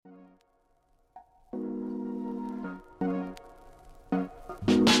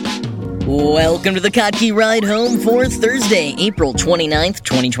Welcome to the Kottke Ride Home for Thursday, April 29th,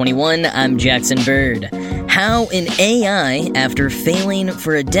 2021. I'm Jackson Bird. How an AI, after failing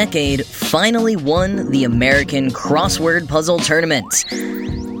for a decade, finally won the American Crossword Puzzle Tournament.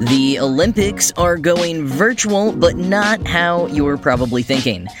 The Olympics are going virtual, but not how you're probably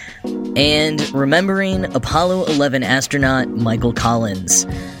thinking. And remembering Apollo 11 astronaut Michael Collins.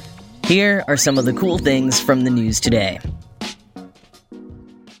 Here are some of the cool things from the news today.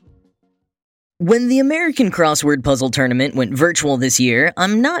 When the American Crossword Puzzle Tournament went virtual this year,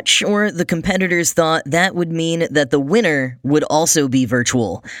 I'm not sure the competitors thought that would mean that the winner would also be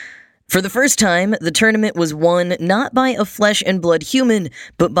virtual. For the first time, the tournament was won not by a flesh and blood human,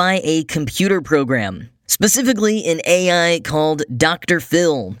 but by a computer program. Specifically, an AI called Dr.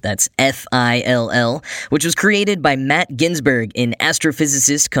 Phil, that's F-I-L-L, which was created by Matt Ginsberg, an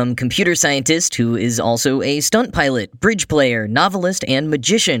astrophysicist come computer scientist who is also a stunt pilot, bridge player, novelist, and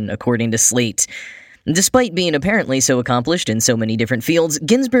magician, according to Slate. Despite being apparently so accomplished in so many different fields,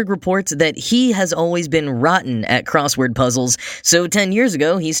 Ginsberg reports that he has always been rotten at crossword puzzles, so 10 years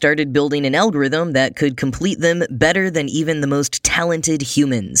ago he started building an algorithm that could complete them better than even the most talented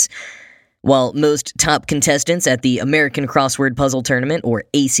humans. While most top contestants at the American Crossword Puzzle Tournament, or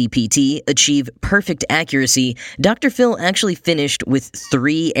ACPT, achieve perfect accuracy, Dr. Phil actually finished with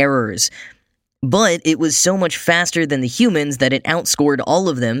 3 errors. But it was so much faster than the humans that it outscored all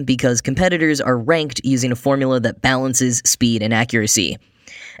of them because competitors are ranked using a formula that balances speed and accuracy.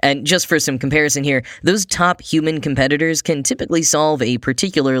 And just for some comparison here, those top human competitors can typically solve a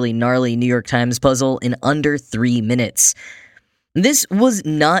particularly gnarly New York Times puzzle in under 3 minutes. This was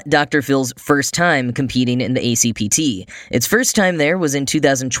not Dr. Phil's first time competing in the ACPT. Its first time there was in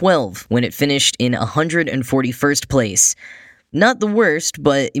 2012, when it finished in 141st place. Not the worst,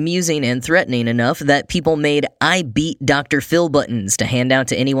 but amusing and threatening enough that people made "I beat Dr. Phil" buttons to hand out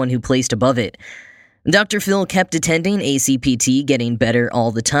to anyone who placed above it. Dr. Phil kept attending ACPT, getting better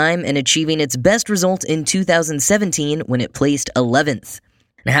all the time, and achieving its best result in 2017 when it placed 11th.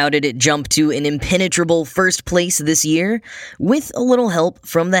 How did it jump to an impenetrable first place this year? With a little help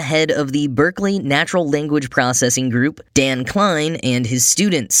from the head of the Berkeley Natural Language Processing Group, Dan Klein, and his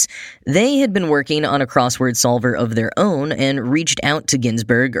students. They had been working on a crossword solver of their own and reached out to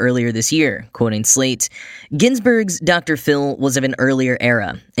Ginsberg earlier this year. Quoting Slate, "Ginsberg's Dr. Phil was of an earlier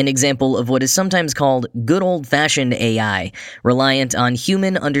era, an example of what is sometimes called good old-fashioned AI, reliant on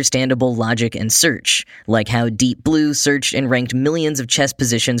human understandable logic and search, like how Deep Blue searched and ranked millions of chess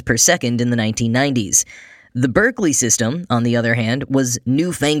positions per second in the 1990s. The Berkeley system, on the other hand, was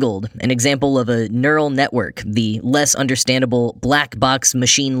newfangled, an example of a neural network, the less understandable black box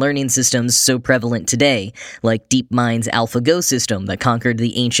machine learning systems so prevalent today, like DeepMind's AlphaGo system that conquered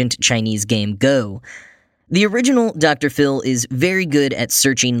the ancient Chinese game Go. The original Dr. Phil is very good at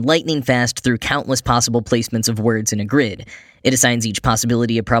searching lightning fast through countless possible placements of words in a grid. It assigns each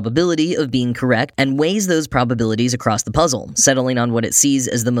possibility a probability of being correct and weighs those probabilities across the puzzle, settling on what it sees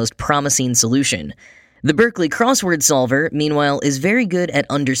as the most promising solution. The Berkeley crossword solver, meanwhile, is very good at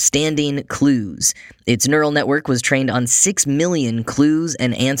understanding clues. Its neural network was trained on 6 million clues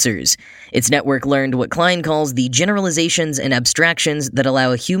and answers. Its network learned what Klein calls the generalizations and abstractions that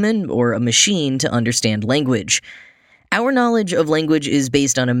allow a human or a machine to understand language. Our knowledge of language is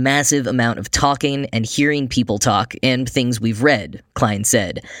based on a massive amount of talking and hearing people talk and things we've read, Klein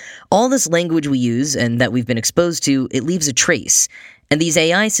said. All this language we use and that we've been exposed to, it leaves a trace. And these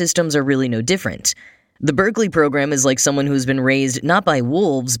AI systems are really no different. The Berkeley program is like someone who's been raised not by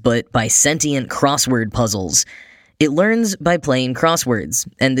wolves, but by sentient crossword puzzles. It learns by playing crosswords,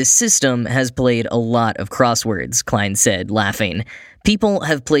 and this system has played a lot of crosswords, Klein said, laughing. People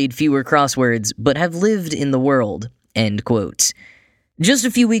have played fewer crosswords, but have lived in the world. End quote. Just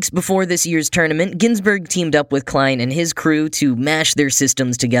a few weeks before this year's tournament, Ginsberg teamed up with Klein and his crew to mash their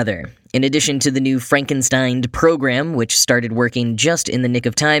systems together. In addition to the new Frankensteined program, which started working just in the nick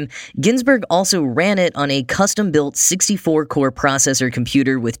of time, Ginsberg also ran it on a custom-built 64-core processor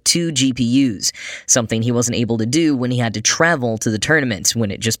computer with 2 GPUs, something he wasn't able to do when he had to travel to the tournament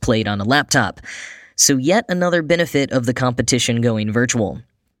when it just played on a laptop. So yet another benefit of the competition going virtual.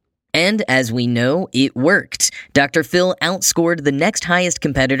 And as we know, it worked. Dr. Phil outscored the next highest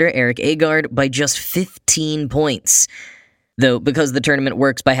competitor, Eric Agard, by just 15 points. Though, because the tournament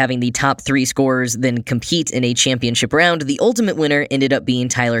works by having the top 3 scorers then compete in a championship round, the ultimate winner ended up being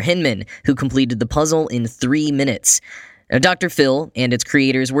Tyler Hinman, who completed the puzzle in 3 minutes. Now, Dr. Phil and its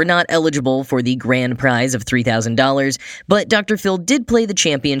creators were not eligible for the grand prize of $3,000, but Dr. Phil did play the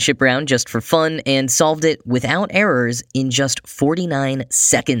championship round just for fun and solved it without errors in just 49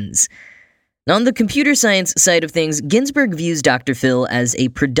 seconds. On the computer science side of things, Ginsburg views Dr. Phil as a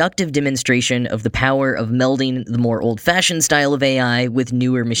productive demonstration of the power of melding the more old-fashioned style of AI with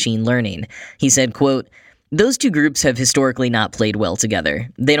newer machine learning. He said, quote, "Those two groups have historically not played well together.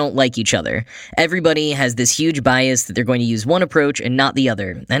 They don't like each other. Everybody has this huge bias that they're going to use one approach and not the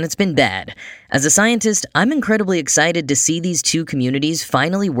other, and it's been bad. As a scientist, I'm incredibly excited to see these two communities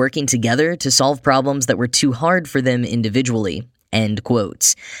finally working together to solve problems that were too hard for them individually." End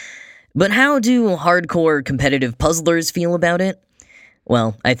quotes. But how do hardcore competitive puzzlers feel about it?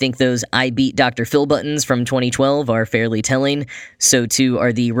 Well, I think those I beat Dr. Phil buttons from 2012 are fairly telling. So too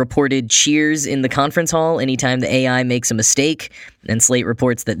are the reported cheers in the conference hall anytime the AI makes a mistake. And Slate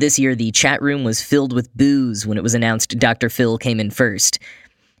reports that this year the chat room was filled with boos when it was announced Dr. Phil came in first.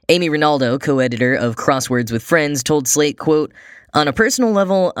 Amy Rinaldo, co-editor of Crosswords with Friends, told Slate, quote, "On a personal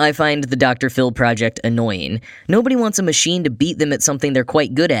level, I find the Dr. Phil project annoying. Nobody wants a machine to beat them at something they're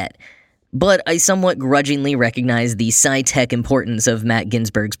quite good at. But I somewhat grudgingly recognize the sci-tech importance of Matt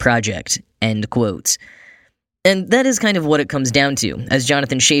Ginsburg's project." End quote. And that is kind of what it comes down to. As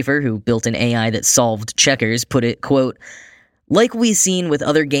Jonathan Schaefer, who built an AI that solved checkers, put it, quote, "Like we've seen with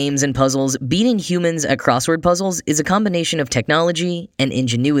other games and puzzles, beating humans at crossword puzzles is a combination of technology and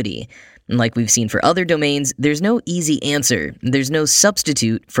ingenuity. And like we've seen for other domains, there's no easy answer. There's no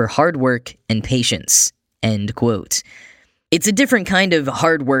substitute for hard work and patience." End quote. It's a different kind of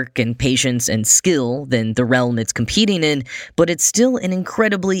hard work and patience and skill than the realm it's competing in, but it's still an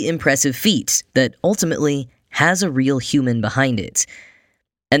incredibly impressive feat that ultimately has a real human behind it.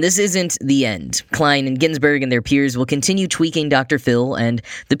 And this isn't the end. Klein and Ginsburg and their peers will continue tweaking Dr. Phil, and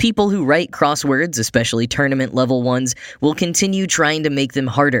the people who write crosswords, especially tournament-level ones, will continue trying to make them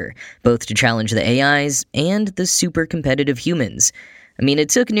harder, both to challenge the AIs and the super competitive humans. I mean, it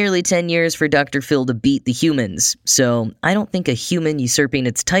took nearly 10 years for Dr. Phil to beat the humans, so I don't think a human usurping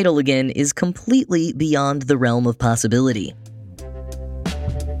its title again is completely beyond the realm of possibility.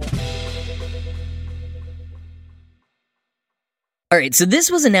 Alright, so this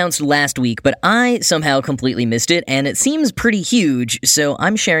was announced last week, but I somehow completely missed it, and it seems pretty huge, so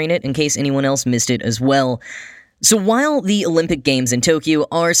I'm sharing it in case anyone else missed it as well. So while the Olympic Games in Tokyo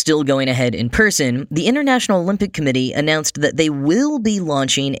are still going ahead in person, the International Olympic Committee announced that they will be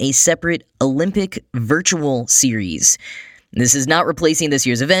launching a separate Olympic virtual series. This is not replacing this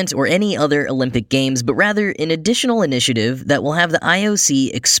year's event or any other Olympic Games, but rather an additional initiative that will have the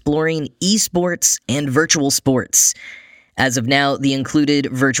IOC exploring eSports and virtual sports. As of now, the included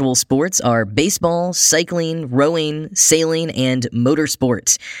virtual sports are baseball, cycling, rowing, sailing, and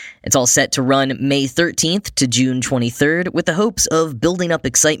motorsport. It's all set to run May 13th to June 23rd, with the hopes of building up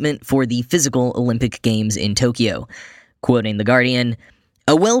excitement for the physical Olympic Games in Tokyo. Quoting The Guardian,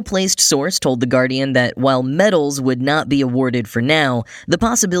 "A well-placed source told The Guardian that while medals would not be awarded for now, the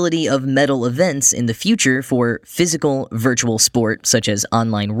possibility of medal events in the future for physical virtual sport, such as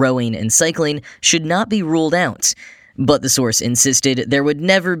online rowing and cycling, should not be ruled out. But the source insisted there would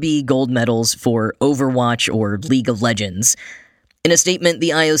never be gold medals for Overwatch or League of Legends." In a statement,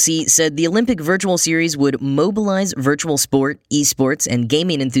 the IOC said the Olympic Virtual Series would mobilize virtual sport, esports, and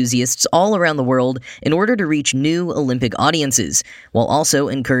gaming enthusiasts all around the world in order to reach new Olympic audiences, while also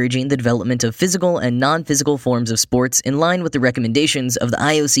encouraging the development of physical and non-physical forms of sports in line with the recommendations of the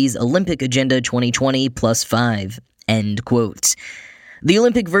IOC's Olympic Agenda 2020+5. End quote. The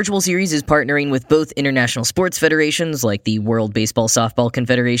Olympic Virtual Series is partnering with both international sports federations like the World Baseball Softball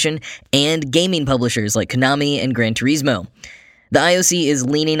Confederation and gaming publishers like Konami and Gran Turismo. The IOC is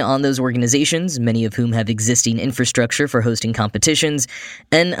leaning on those organizations, many of whom have existing infrastructure for hosting competitions,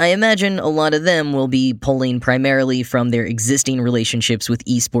 and I imagine a lot of them will be pulling primarily from their existing relationships with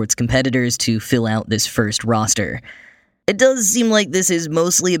esports competitors to fill out this first roster. It does seem like this is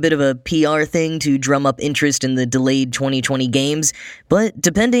mostly a bit of a PR thing to drum up interest in the delayed 2020 games, but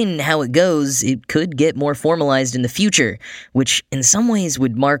depending how it goes, it could get more formalized in the future, which in some ways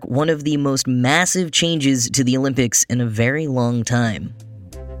would mark one of the most massive changes to the Olympics in a very long time.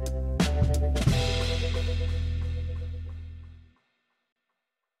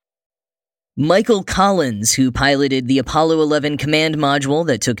 Michael Collins, who piloted the Apollo 11 command module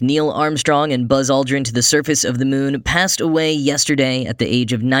that took Neil Armstrong and Buzz Aldrin to the surface of the moon, passed away yesterday at the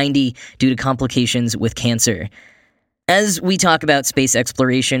age of 90 due to complications with cancer. As we talk about space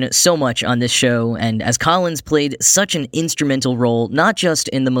exploration so much on this show, and as Collins played such an instrumental role not just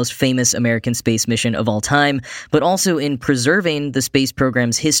in the most famous American space mission of all time, but also in preserving the space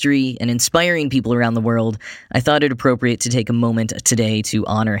program's history and inspiring people around the world, I thought it appropriate to take a moment today to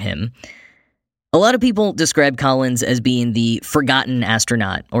honor him. A lot of people describe Collins as being the forgotten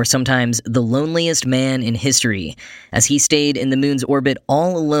astronaut, or sometimes the loneliest man in history, as he stayed in the moon's orbit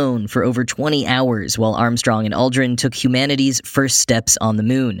all alone for over 20 hours while Armstrong and Aldrin took humanity's first steps on the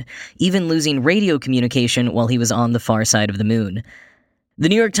moon, even losing radio communication while he was on the far side of the moon. The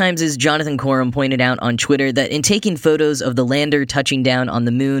New York Times' Jonathan Coram pointed out on Twitter that in taking photos of the lander touching down on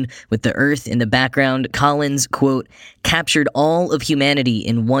the moon with the Earth in the background, Collins, quote, captured all of humanity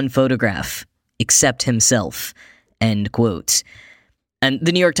in one photograph, except himself, end quote. And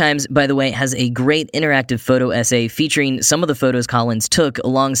the New York Times, by the way, has a great interactive photo essay featuring some of the photos Collins took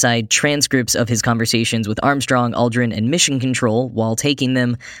alongside transcripts of his conversations with Armstrong, Aldrin, and Mission Control while taking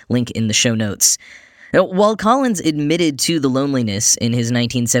them. Link in the show notes. Now, while Collins admitted to the loneliness in his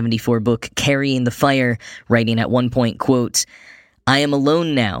 1974 book, Carrying the Fire, writing at one point, quote, I am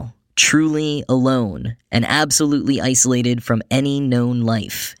alone now, truly alone, and absolutely isolated from any known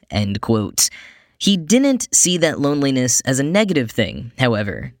life, end quote. He didn't see that loneliness as a negative thing,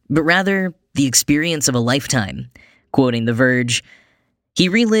 however, but rather the experience of a lifetime. Quoting The Verge, he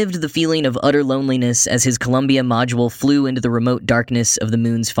relived the feeling of utter loneliness as his Columbia module flew into the remote darkness of the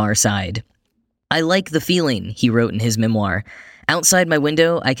moon's far side. I like the feeling, he wrote in his memoir. Outside my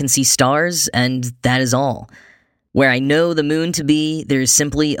window, I can see stars, and that is all. Where I know the moon to be, there is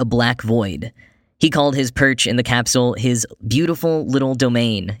simply a black void. He called his perch in the capsule his beautiful little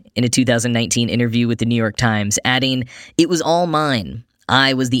domain in a 2019 interview with the New York Times, adding, it was all mine.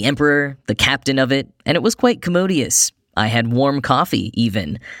 I was the emperor, the captain of it, and it was quite commodious. I had warm coffee,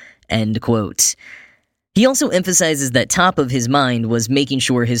 even. End quote. He also emphasizes that top of his mind was making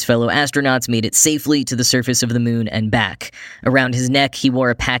sure his fellow astronauts made it safely to the surface of the moon and back. Around his neck, he wore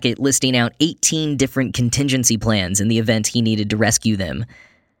a packet listing out 18 different contingency plans in the event he needed to rescue them.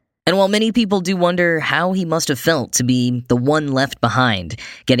 And while many people do wonder how he must have felt to be the one left behind,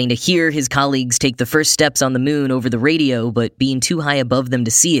 getting to hear his colleagues take the first steps on the moon over the radio but being too high above them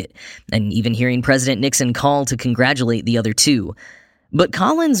to see it, and even hearing President Nixon call to congratulate the other two, but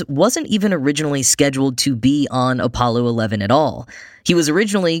Collins wasn't even originally scheduled to be on Apollo 11 at all. He was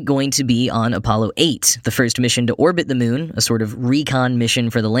originally going to be on Apollo 8, the first mission to orbit the moon, a sort of recon mission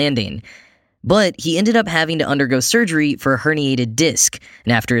for the landing. But he ended up having to undergo surgery for a herniated disc,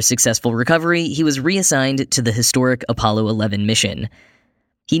 and after a successful recovery, he was reassigned to the historic Apollo 11 mission.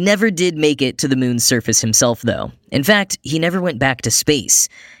 He never did make it to the moon's surface himself, though. In fact, he never went back to space.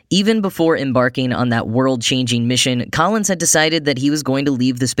 Even before embarking on that world-changing mission, Collins had decided that he was going to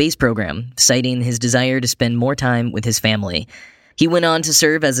leave the space program, citing his desire to spend more time with his family. He went on to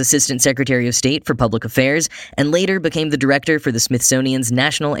serve as Assistant Secretary of State for Public Affairs and later became the director for the Smithsonian's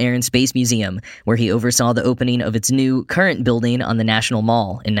National Air and Space Museum, where he oversaw the opening of its new, current building on the National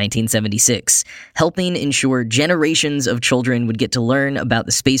Mall in 1976, helping ensure generations of children would get to learn about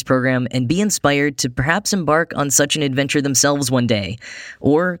the space program and be inspired to perhaps embark on such an adventure themselves one day,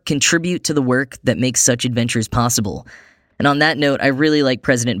 or contribute to the work that makes such adventures possible. And on that note, I really like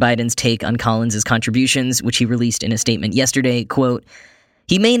President Biden's take on Collins' contributions, which he released in a statement yesterday, quote,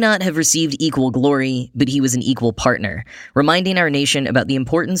 he may not have received equal glory, but he was an equal partner, reminding our nation about the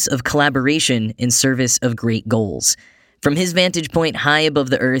importance of collaboration in service of great goals. From his vantage point high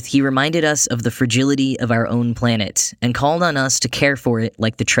above the earth, he reminded us of the fragility of our own planet and called on us to care for it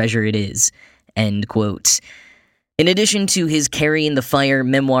like the treasure it is, end quote. In addition to his Carrying the Fire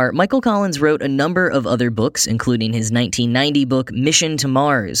memoir, Michael Collins wrote a number of other books, including his 1990 book Mission to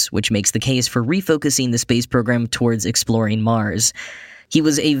Mars, which makes the case for refocusing the space program towards exploring Mars. He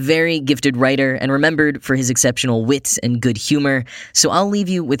was a very gifted writer and remembered for his exceptional wit and good humor, so I'll leave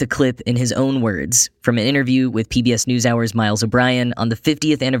you with a clip in his own words from an interview with PBS NewsHour's Miles O'Brien on the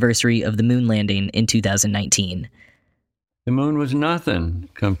 50th anniversary of the moon landing in 2019. The moon was nothing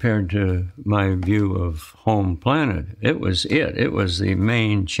compared to my view of home planet. It was it. It was the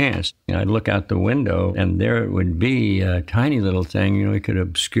main chance. I'd look out the window, and there it would be, a tiny little thing. You could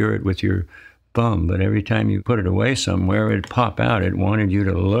obscure it with your thumb, but every time you put it away somewhere, it'd pop out. It wanted you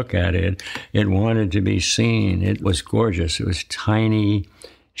to look at it. It wanted to be seen. It was gorgeous. It was tiny,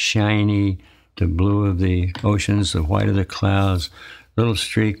 shiny, the blue of the oceans, the white of the clouds, little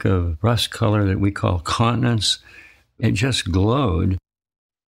streak of rust color that we call continents. It just glowed.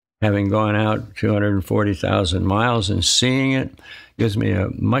 Having gone out 240,000 miles and seeing it gives me a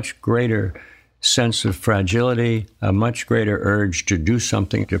much greater sense of fragility, a much greater urge to do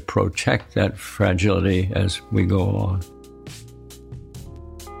something to protect that fragility as we go along.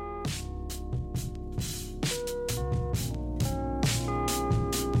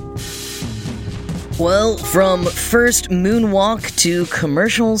 Well, from first moonwalk to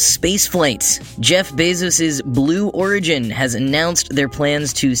commercial spaceflight, Jeff Bezos' Blue Origin has announced their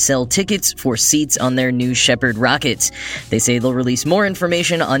plans to sell tickets for seats on their New Shepard rocket. They say they'll release more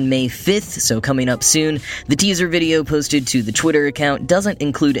information on May 5th, so coming up soon. The teaser video posted to the Twitter account doesn't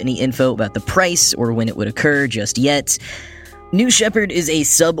include any info about the price or when it would occur just yet. New Shepard is a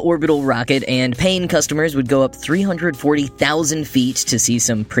suborbital rocket, and paying customers would go up 340,000 feet to see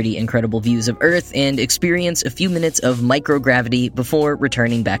some pretty incredible views of Earth and experience a few minutes of microgravity before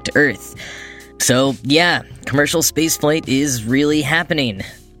returning back to Earth. So, yeah, commercial spaceflight is really happening.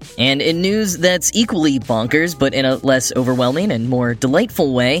 And in news that's equally bonkers, but in a less overwhelming and more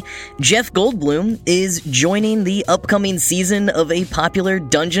delightful way, Jeff Goldblum is joining the upcoming season of a popular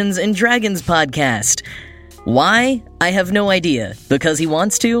Dungeons & Dragons podcast. Why? I have no idea. Because he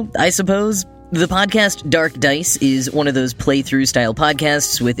wants to, I suppose. The podcast Dark Dice is one of those playthrough-style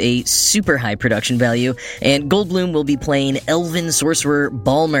podcasts with a super high production value, and Goldblum will be playing Elven Sorcerer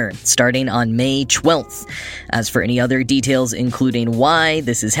Balmer starting on May 12th. As for any other details, including why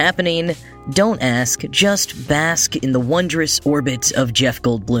this is happening, don't ask, just bask in the wondrous orbit of Jeff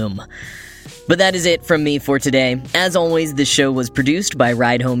Goldblum. But that is it from me for today. As always, this show was produced by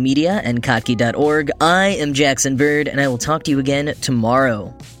Ride Home Media and Kottke.org. I am Jackson Bird, and I will talk to you again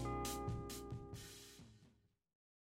tomorrow.